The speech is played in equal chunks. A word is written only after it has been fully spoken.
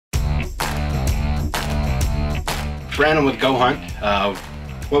Brandon with goHUNT.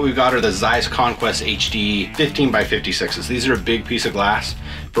 What we've got are the Zeiss Conquest HD 15 by 56s. These are a big piece of glass.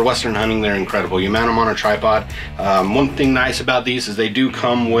 For Western hunting, they're incredible. You mount them on a tripod. One thing nice about these is they do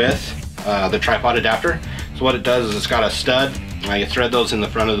come with the tripod adapter. So what it does is it's got a stud. You thread those in the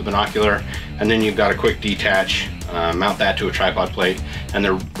front of the binocular, and then you've got a quick detach. Mount that to a tripod plate, and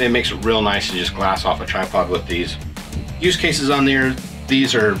it makes it real nice to just glass off a tripod with these. Use cases on there.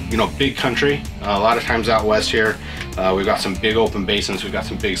 These are, big country. A lot of times out west here, we've got some big open basins, we've got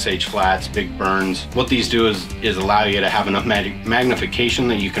some big sage flats, big burns. What these do is allow you to have enough magnification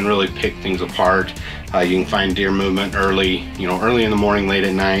that you can really pick things apart. You can find deer movement early, early in the morning, late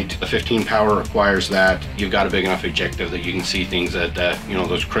at night. The 15 power requires that you've got a big enough objective that you can see things at,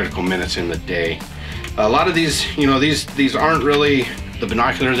 those critical minutes in the day. A lot of these, these aren't really the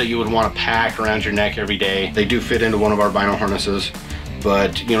binocular that you would want to pack around your neck every day. They do fit into one of our vinyl harnesses.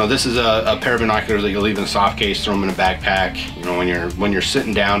 But this is a pair of binoculars that you leave in a soft case, throw them in a backpack. When you're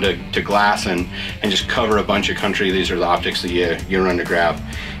sitting down to glass and just cover a bunch of country, these are the optics that you run to grab.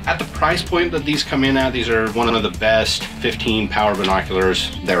 At the price point that these come in at, these are one of the best 15 power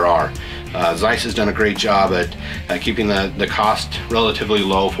binoculars there are. Zeiss has done a great job at keeping the cost relatively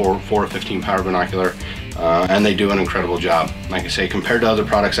low for a 15 power binocular. And they do an incredible job. Like I say, compared to other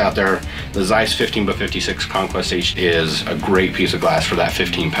products out there, the Zeiss 15 by 56 Conquest H is a great piece of glass for that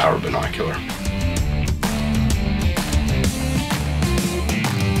 15 power binocular.